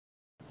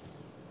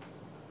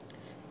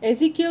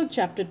Ezekiel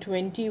chapter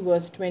 20,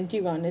 verse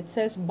 21, it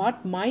says,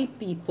 "But my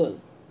people,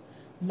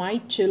 my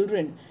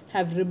children,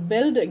 have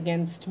rebelled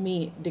against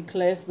me,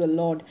 declares the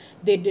Lord.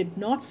 They did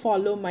not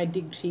follow my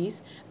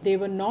decrees. They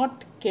were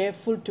not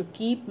careful to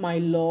keep my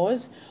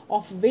laws,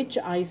 of which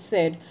I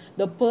said,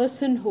 the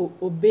person who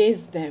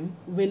obeys them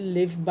will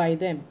live by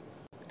them."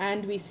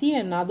 And we see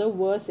another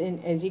verse in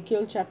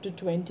Ezekiel chapter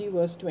 20,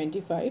 verse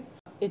 25.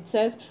 It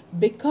says,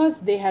 "Because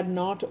they had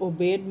not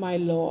obeyed my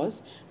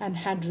laws and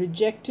had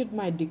rejected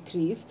my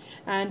decrees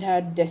and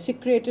had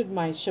desecrated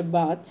my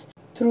Shabbats,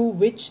 through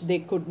which they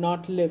could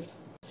not live."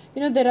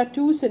 There are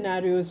two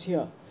scenarios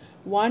here.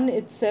 One,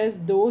 it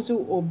says, those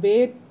who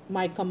obey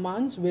my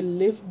commands will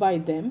live by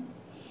them.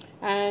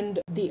 And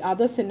the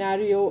other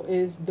scenario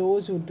is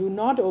those who do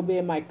not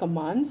obey my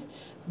commands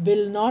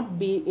will not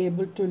be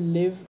able to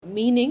live.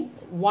 Meaning,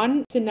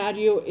 one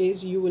scenario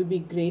is you will be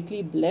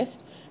greatly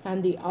blessed,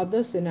 and the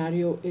other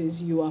scenario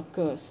is you are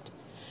cursed.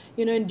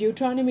 In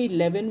Deuteronomy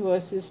 11,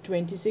 verses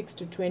 26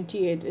 to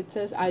 28, it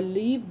says, "I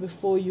leave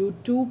before you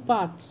two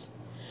paths,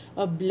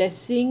 a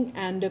blessing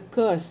and a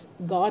curse."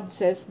 God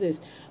says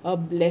this: a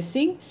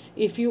blessing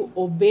if you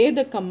obey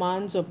the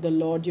commands of the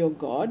Lord your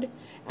God,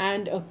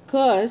 and a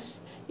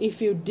curse if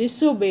you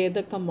disobey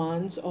the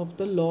commands of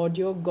the Lord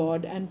your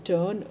God and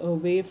turn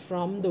away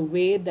from the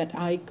way that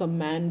I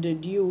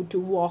commanded you to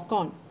walk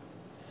on.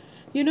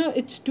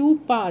 It's two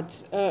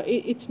parts.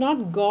 It's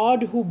not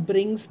God who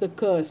brings the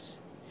curse.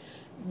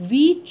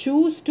 We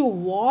choose to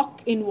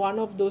walk in one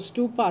of those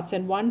two paths,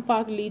 and one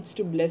path leads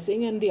to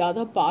blessing and the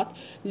other path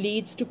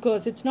leads to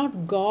curse. It's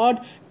not God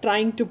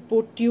trying to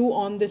put you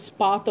on this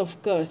path of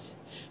curse.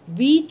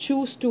 We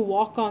choose to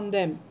walk on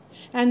them,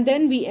 and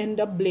then we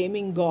end up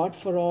blaming God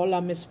for all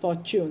our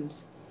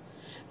misfortunes.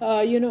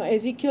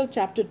 Ezekiel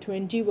chapter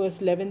 20,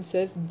 verse 11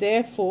 says,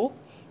 "Therefore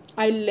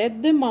I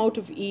led them out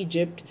of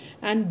Egypt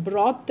and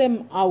brought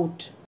them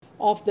out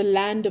of the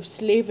land of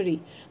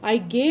slavery. I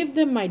gave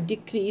them my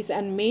decrees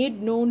and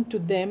made known to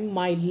them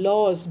my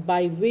laws,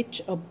 by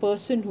which a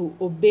person who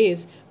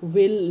obeys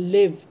will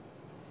live."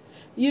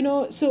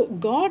 So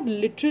God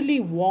literally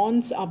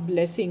wants our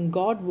blessing.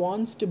 God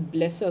wants to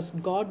bless us.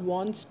 God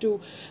wants to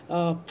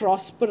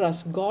prosper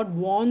us. God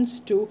wants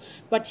to,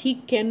 but He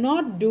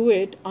cannot do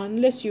it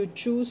unless you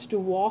choose to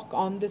walk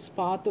on this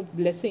path of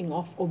blessing,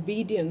 of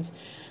obedience.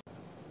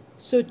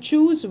 So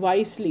choose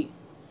wisely.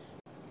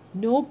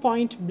 No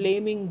point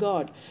blaming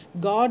God.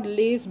 God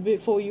lays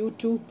before you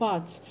two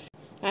paths,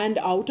 and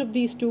out of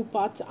these two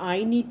paths,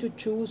 I need to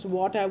choose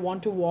what I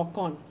want to walk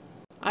on.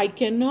 I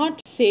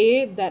cannot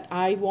say that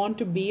I want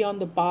to be on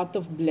the path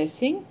of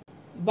blessing,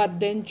 but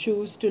then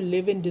choose to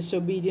live in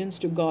disobedience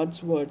to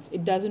God's words.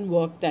 It doesn't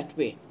work that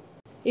way.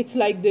 It's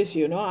like this,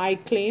 I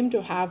claim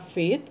to have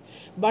faith,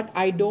 but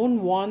I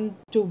don't want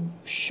to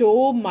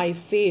show my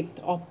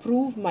faith or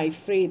prove my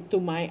faith to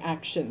my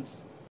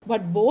actions.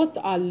 But both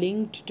are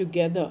linked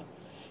together.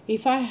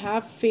 If I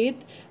have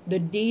faith, the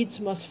deeds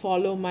must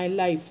follow my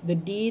life, the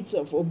deeds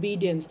of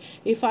obedience.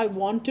 If I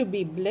want to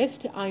be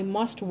blessed, I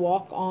must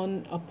walk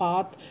on a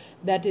path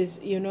that is,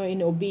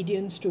 in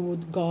obedience to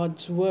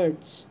God's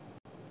words.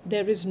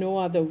 There is no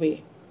other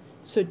way.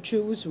 So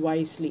choose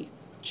wisely.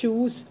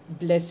 Choose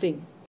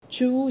blessing.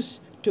 Choose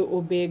to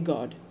obey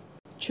God.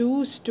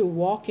 Choose to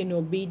walk in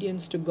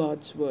obedience to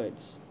God's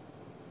words.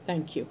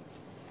 Thank you.